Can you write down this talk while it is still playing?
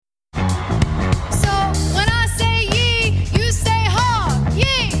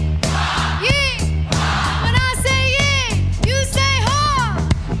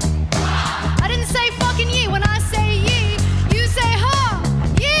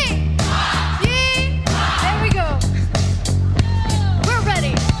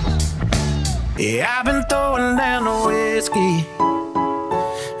Yeah, I've been throwing down the whiskey.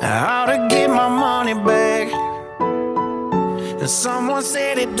 I ought to get my money back. And someone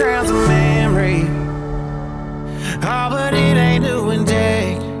said it drowns a memory. Oh, but it ain't doing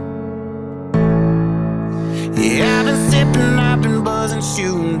jack. Yeah, I've been sipping, I've been buzzing,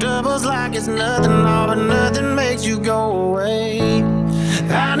 shooting doubles like it's nothing. All but nothing makes you go away.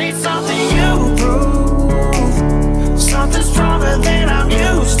 I need something you prove, something stronger than I'm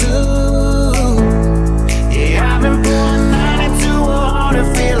used to. Yeah, I've been pouring 92 to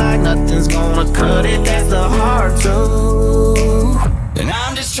feel like nothing's gonna cut it. That's the hard truth. And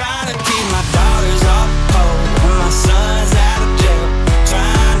I'm just trying to keep my daughters off the pole and my son's out of jail,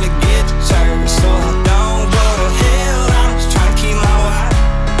 trying to get to church so I don't go to hell. I'm just trying to keep my wife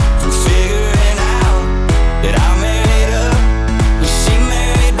from figuring out that I made up, but she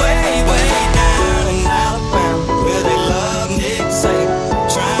married way, way down in Alabama, where they love Nick Saban,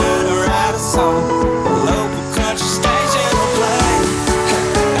 trying to write a song. The local country station will play.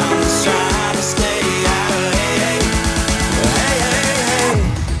 I'm just trying to stay out of hey, hey, hey.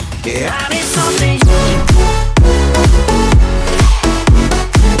 Yeah, I need something.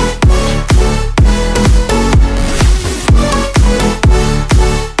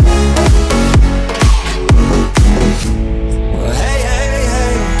 Well, hey, hey,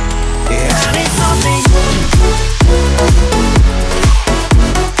 hey. Yeah, I need something.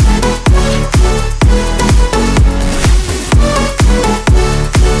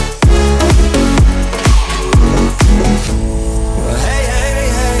 Well, hey, hey,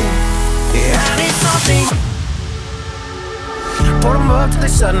 hey. Yeah, I need something. Put them up till they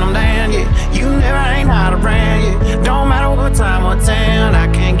shutting them down, yeah. You never ain't out around, yeah. Don't matter what time or town, I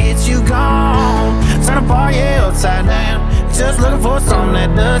can't get you gone. Turn the bar, yeah, upside down. Just looking for something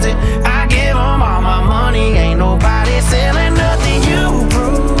that does it. I give them all my money, ain't nobody selling nothing. You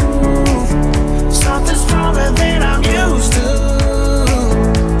prove something stronger than I'm used to.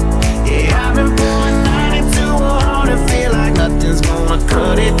 Yeah, I've been pouring 92 on to feel like nothing's gonna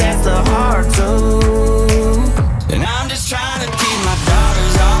cut it. That's the hard truth. And I'm just trying to keep my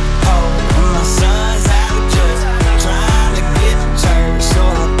daughters off the pole and my son's out of jail, trying to get to church so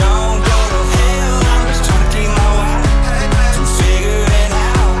I don't go to hell. I'm just trying to keep my wife from figuring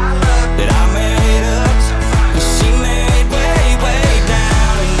out that I made up, but she married way, way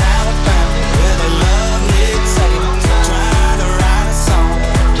down in Alabama, where they love Nick Saban, trying to write a song.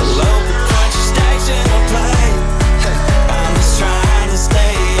 The local country station will play. I'm just trying to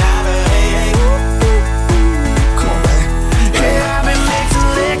stay out of hey, hey. Come on, baby. Hey, I've been mixing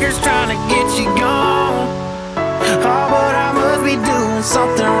liquors trying to get you gone. Oh, but I must be doing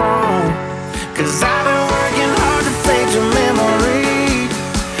something wrong, 'cause I've been working hard to fake your memory,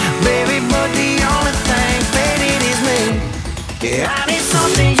 baby, but the only thing faded is me. Yeah, I need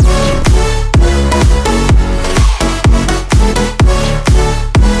something.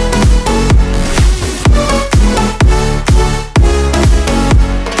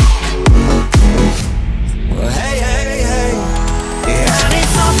 Well, hey, hey, hey. Yeah, I need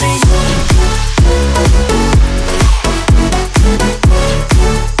something.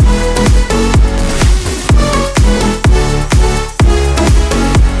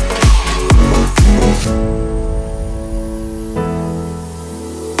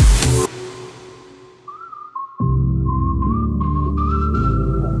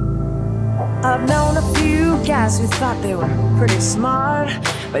 I've known a few guys who thought they were pretty smart,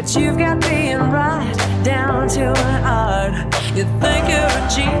 but you've got being right down to an art. You think you're a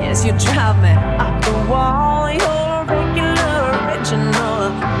genius, you drive me up the wall. You're a regular, original,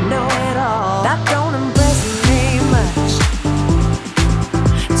 know-it-all. That don't impress me much.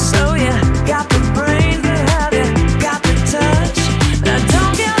 So you got the brain, you have you got the touch. Now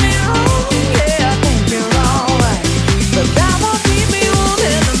don't get me wrong, yeah, I think you're alright, but that won't keep me warm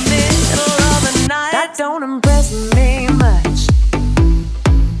in the middle of the night. That don't impress me much.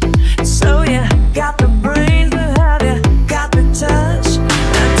 So you got the brains, but have you got the touch?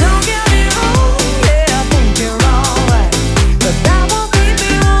 Now don't get me wrong, yeah, I think you're alright, but that won't keep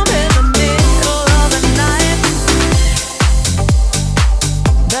me warm in the middle of the night.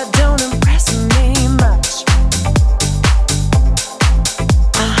 That don't impress me much.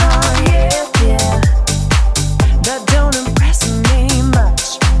 Yeah, yeah. That don't impress me much.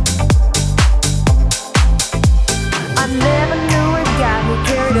 I never knew a guy who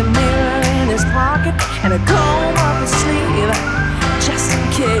carried a mirror in his pocket and a comb up his sleeve, just in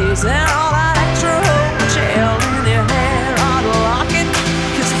case. And all that extra gel in your hair on locket,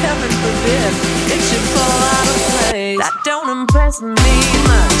 'cause heaven forbid it should fall out of place. That don't impress me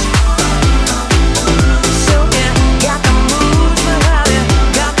much. So yeah, got the moves, but have you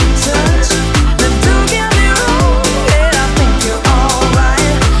got the touch?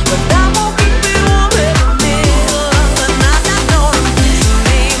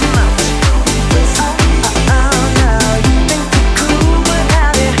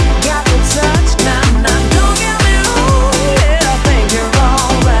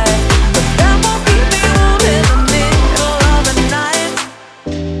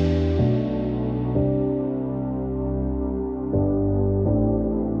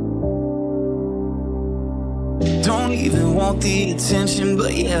 want the attention,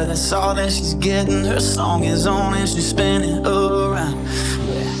 but yeah, that's all that she's getting. Her song is on and she's spinning around.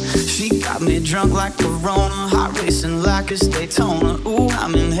 She got me drunk like Corona, heart racing like it's Daytona. Ooh,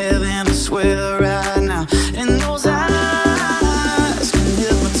 I'm in heaven, I swear right now. And those eyes can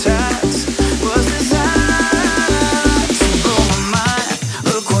hypnotize. Was designed to blow my mind.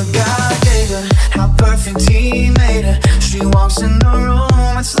 Look what God gave her, how perfect He made her. She walks in the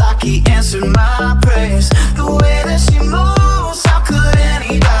room, it's like He answered my prayers. The way that she moves, how could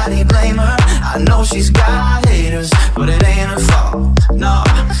anybody blame her? I know she's got haters, but it ain't her fault, no.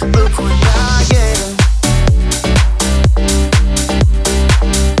 Look what God gave her.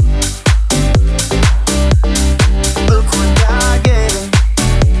 Look what God gave her.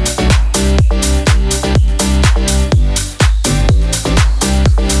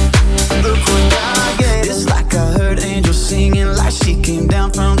 Look what God gave her. It's like I heard angels singing, like she came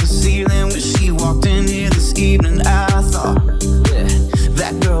down from the ceiling when she walked in here this evening. I thought, yeah,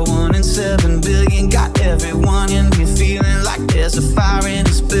 that girl 1 in 7 billion got everyone in here feeling like there's a fire in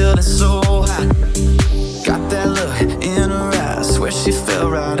this building so hot. Got that look in her eyes, swear she fell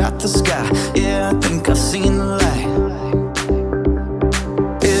right out the sky. Yeah, I think I've seen the light.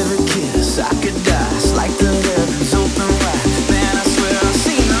 Every kiss I could die, it's like the heavens open wide. Man, I swear I've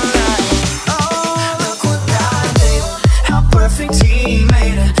seen the light. Oh, look what God gave her, how perfect He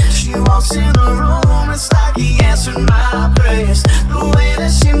made her. She walks in the room, it's like He answered my prayers. The way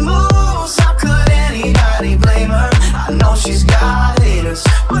that she moves, how could anybody blame her? I know she's got haters,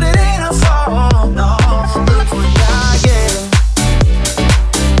 but it ain't her fault, no. Look what God gave her.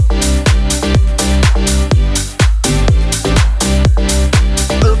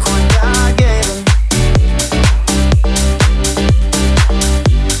 Look what God gave her.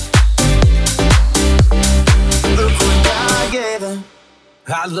 Look what God gave her.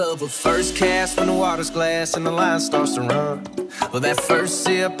 I love a first cast when the water's glass and the line starts to run. Or that first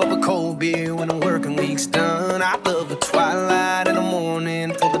sip of a cold beer when the working week's done. I love the twilight in the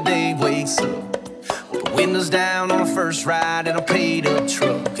morning till the day wakes up. With the windows down on the first ride in a paid-up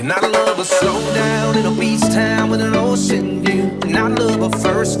truck. And I love a slow down in a beach town with an ocean view. And I love a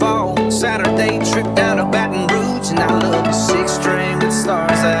first fall Saturday trip down to Baton Rouge. And I love a six-string with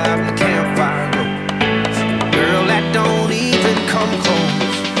stars out in the campfire glow. Girl, that don't even come close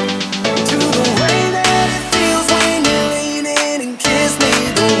to the way that it feels when you lean in and kiss me.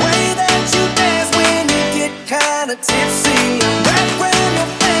 The way that you dance when you get kinda tipsy. I'm wrapped around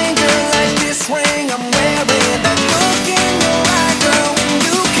your finger like this ring I'm wearing. That look in your eye, girl, when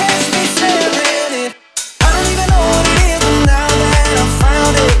you catch me staring it. I don't even know what it is, but now that I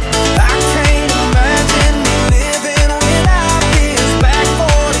found it, I can't imagine me living without this. Back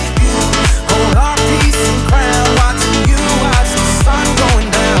for you, hold our peace and crown, watching you watch the sun going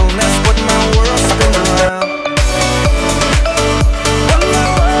down. That's what my world spins around. What my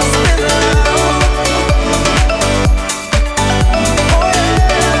world spins around. Oh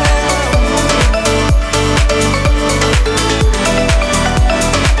yeah.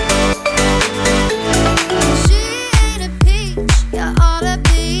 She ain't a peach, you ought to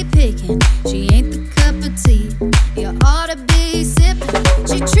be picking. She ain't the cup of tea, you ought to be sipping.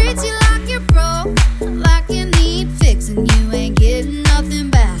 She treats you like you're broke, like you need fixing. You ain't getting nothing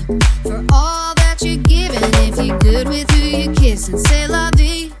back for all that you're giving. If you're good with who you're kissing, say la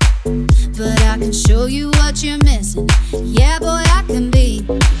vie. But I can show you what you're missing. Yeah, boy, I can be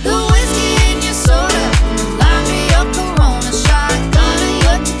the whiskey in your soda, the lime to your Corona, shotgun to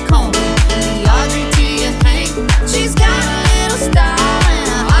your Tacoma, the Audrey to your Hank. She's got a little style and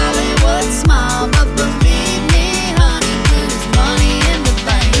a Hollywood smile, but believe me, honey, there's money in the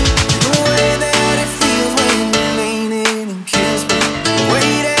bank. The way that it feels when you lean in and kiss me. The way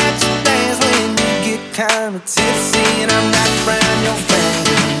that you dance when you get kinda tipsy. And I'm wrapped around your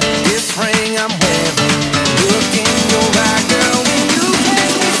finger, this ring I'm wearing. Look in your eye, girl, when you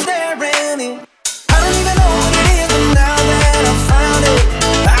catch me staring it. I don't even know what it is, but now that I found it,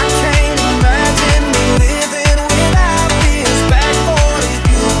 I can't imagine me living without this. Back for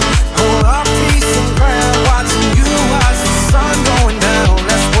you, hold our peace and crown, watching you watch the sun going down.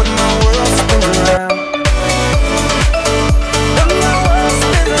 That's what my world spins around. What my world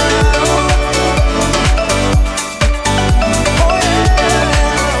spins around. Oh yeah.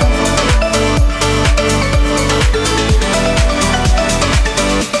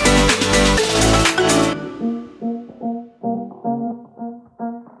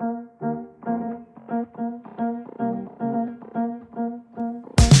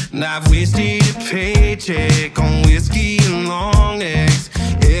 And I've wasted a paycheck on whiskey and long necks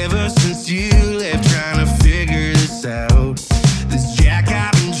ever since you left, trying to figure this out. This Jack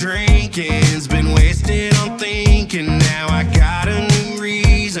I've been drinking's been wasted on thinking. Now I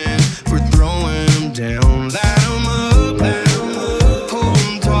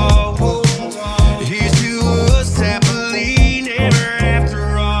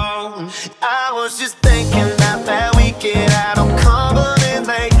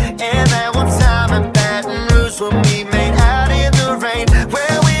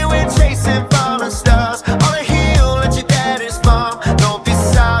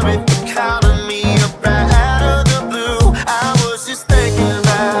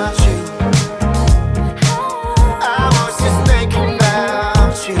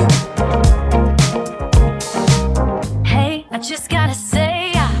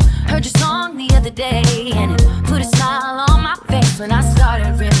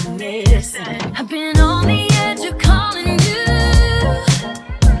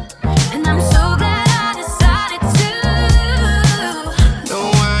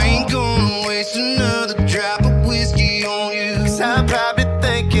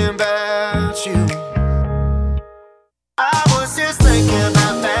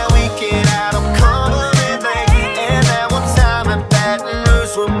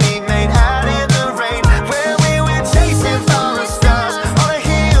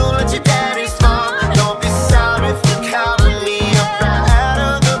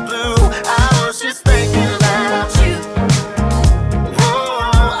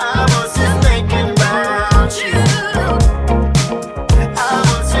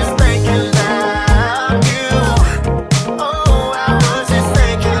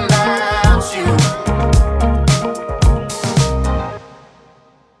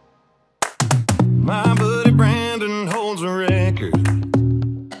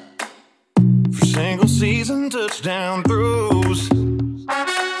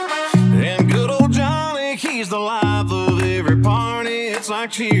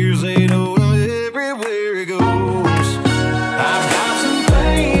like tears laid over everywhere it goes. I've got some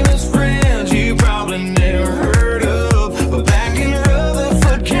famous friends you probably never heard of, but back in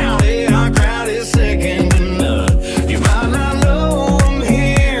Rutherford County, our crowd is second to none. You might not know them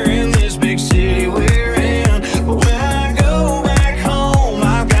here in this big city we're in, but when I go back home,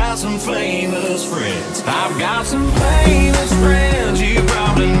 I've got some famous friends. I've got some famous friends you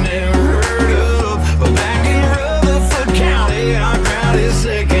probably never heard of, but back in Rutherford County, our crowd is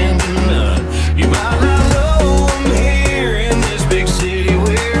second to none. You might not know them here in this big city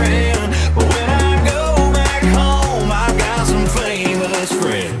we're in, but when I go back home, I've got some famous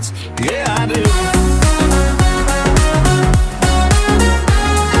friends. Yeah, I do.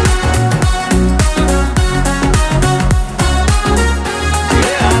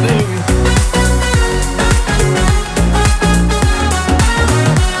 Yeah, I do.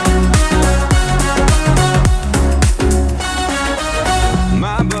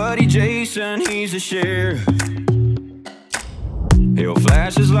 My buddy Jason, he's the sheriff. He'll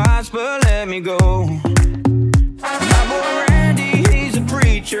flash his lights but let me go. My boy Randy, he's a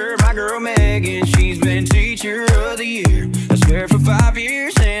preacher. My girl Megan, she's been teacher of the year. I swear for 5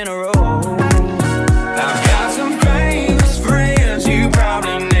 years in a row. I've got some famous friends you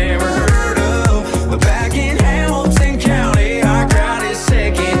probably never heard of, but back in Hamilton County, our crowd is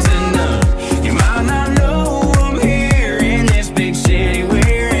second to none. You might not know them here in this big city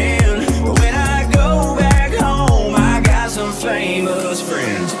we're in, but when I go back home, I got some famous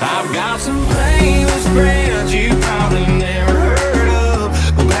friends. I've got some famous friends you probably never heard of,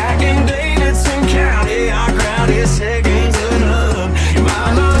 but back in Davidson County, our crowd is second to none. You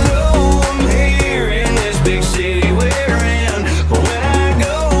might not know them here in this big city we're in, but when I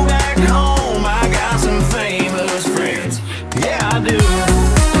go back home, I got some famous friends. Yeah, I do.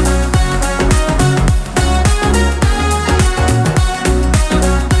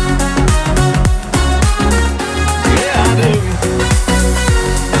 Yeah, I do.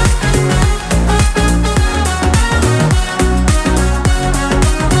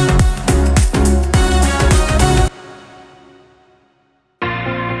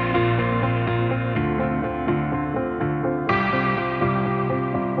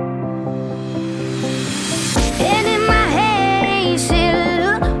 And in my head, you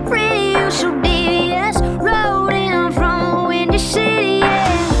said, look pretty, you so devious. Rode in from a windy city,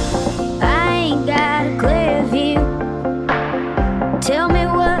 yeah. I ain't got a clear view. Tell me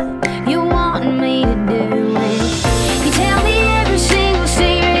what you want me to do. And you tell me every single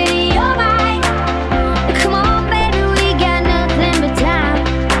secret in your mind. Come on, baby, we got nothing but time.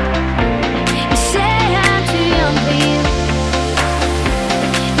 You say I'm too young for you.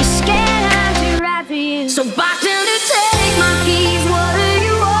 You're scared I'm too right for you. So bartender, take my keys. What do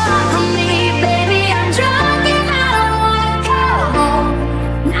you want from me, baby? I'm drunk and I don't wanna go home.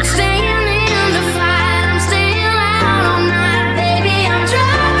 Not staying in the fight, I'm staying out all night, baby. I'm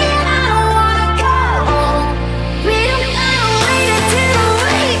drunk and I don't wanna go home. We don't gotta wait until the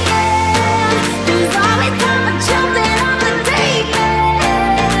weekend. There's always time for jumping on the deep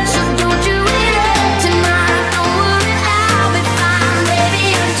end. So don't you wait up tonight. Don't worry, I'll be fine, baby.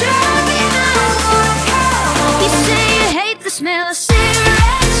 I'm drunk and I don't wanna go home. You say you hate the smell of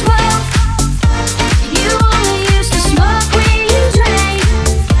cigarette smoke. You only used to smoke when you drank.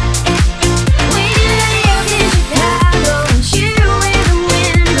 When you lived in Chicago and you in the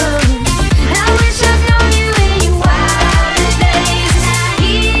window. I wish I'd known you in your wildest days. Now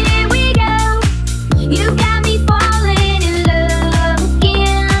here we go. You got me falling in love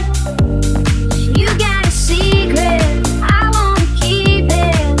again. You got a secret, I wanna keep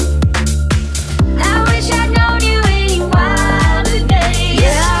it. I wish I'd known you in your wildest days.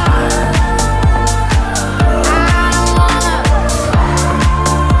 Yeah,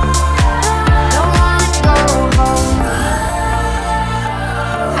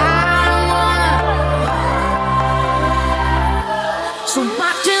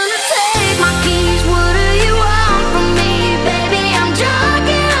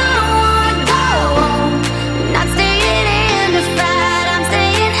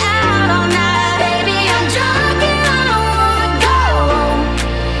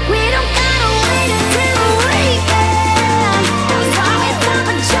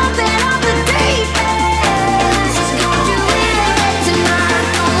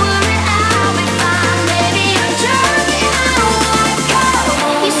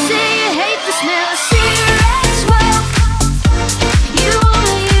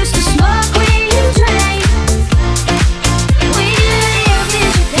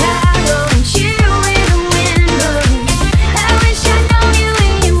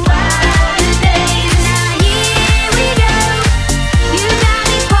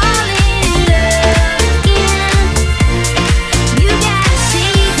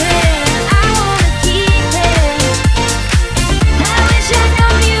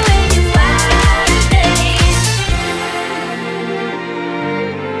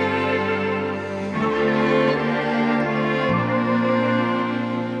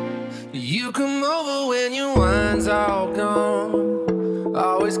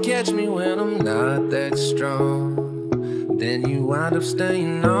 Always catch me when I'm not that strong. Then you wind up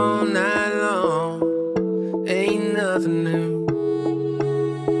staying all night long. Ain't nothing new.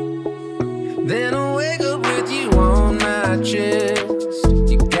 Then I wake up with you on my chest.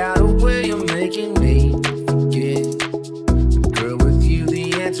 You got a way of making me forget. Girl, with you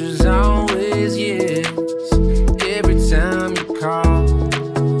the answer's always yes. Every time you call.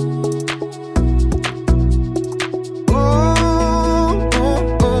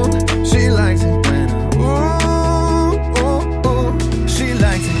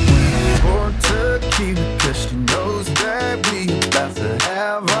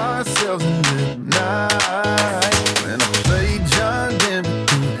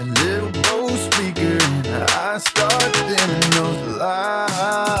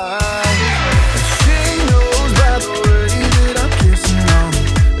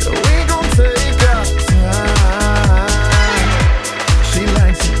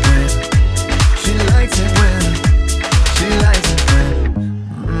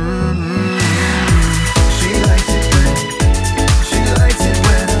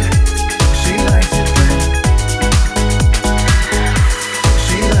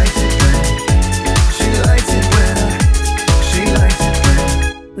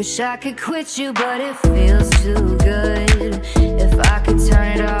 Wish I could quit you, but it feels too good. If I could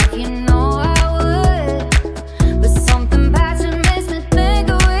turn it off, you know I would. But something passion makes me think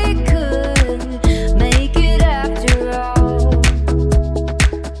we could make it after all.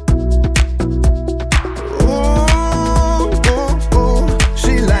 Ooh, ooh, ooh,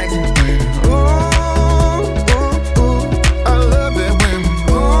 she likes it when ooh, ooh, ooh, I love it when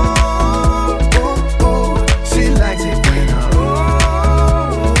ooh, ooh, ooh, she likes it when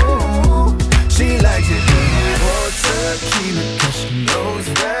she likes it when I pour tequila, 'cause she knows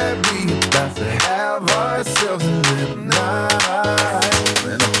that we about to have ourselves a little night.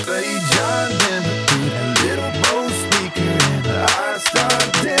 When I play John Denver through that little Bose speaker, and I start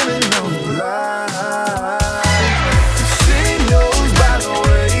dimming those lights. She knows by the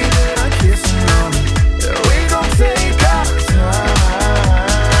way that I kiss her on it, that we gon' take our time.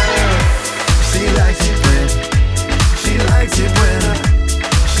 She likes it when, she likes it when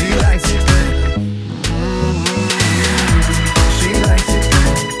she likes it when. She likes it when,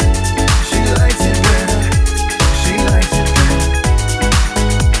 she likes it when, she likes it when, she likes it when,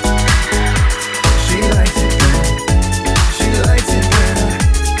 she likes it when,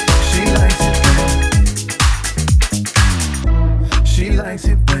 she likes it when, she likes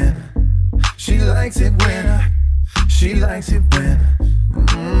it when, she likes it when, she likes it when.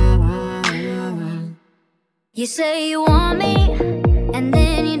 You say you want me, and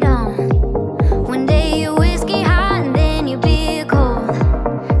then you don't. One day you're whiskey hot, and then you be cold.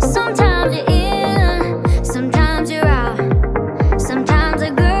 Sometimes you're in, sometimes you're out. Sometimes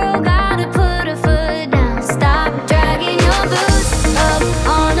a girl gotta put her foot down. Stop dragging your boots up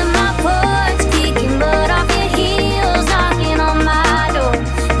onto my porch, kicking butt off your heels, knocking on my door,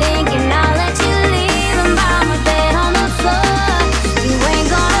 thinking I'll let you leave and buy my bed on the floor. You ain't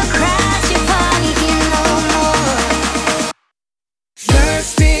gonna crash your party here no more.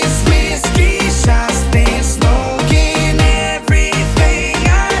 Thirsty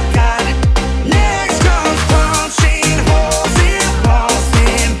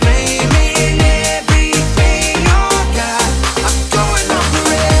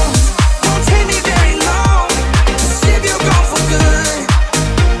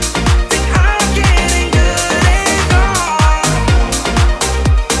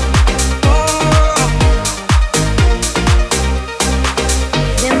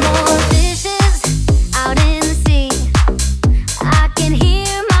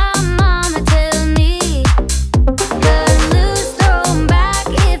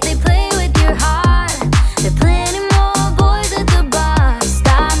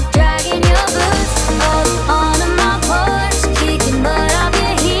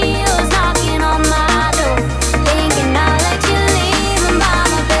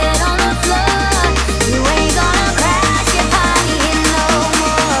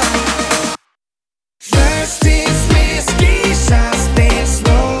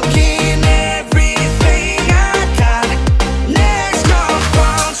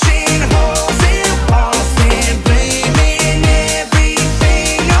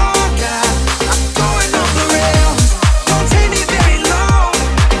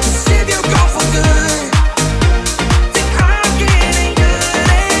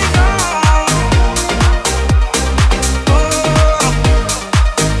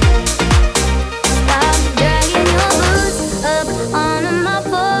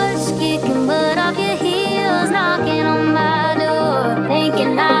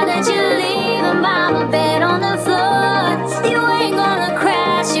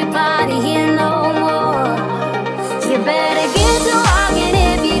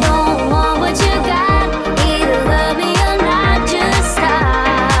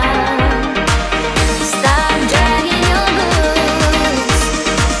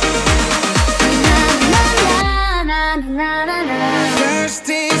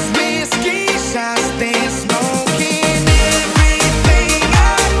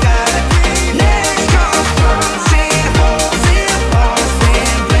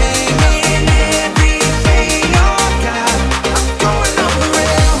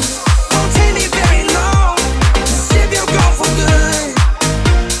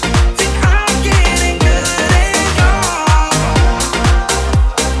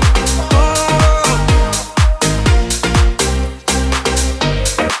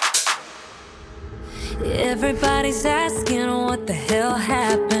hell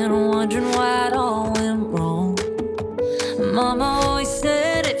happened, wondering why it all went wrong. Mama always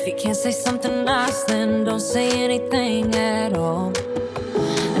said, if you can't say something nice, then don't say anything at all.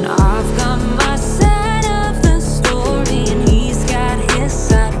 And I've got my side of the story, and he's got his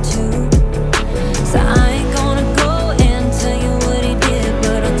side too. So I ain't gonna go and tell you what he did,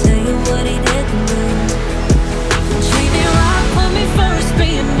 but I'll tell you what he didn't do. Treat me right, put me first, be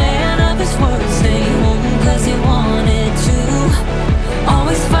a man of his word, stay home cause he wanted to.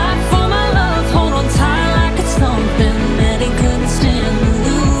 Always fight for my love, hold on tight like it's something that he couldn't stand to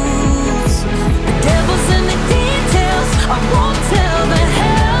lose. The devil's in the details, I won't tell the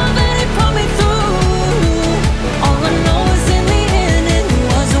hell that he put me through. All I know is in the end it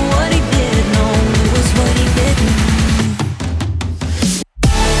wasn't what he did, no, it was what he didn't.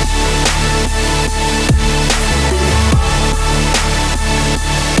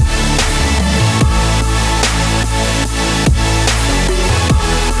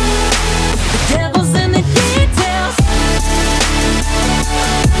 The devil's in the details.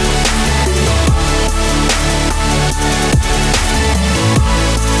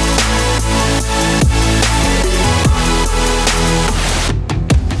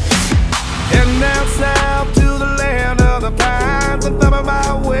 Heading down south to the land of the pines. I'm thumbing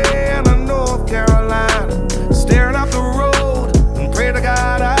my way into North Carolina, staring up the road and pray to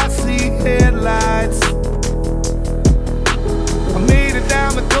God I see headlights. I made it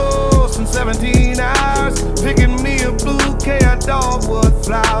down the coast in 17 hours, picking me a bouquet of dogwood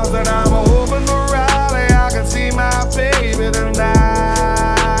flowers, and I'm a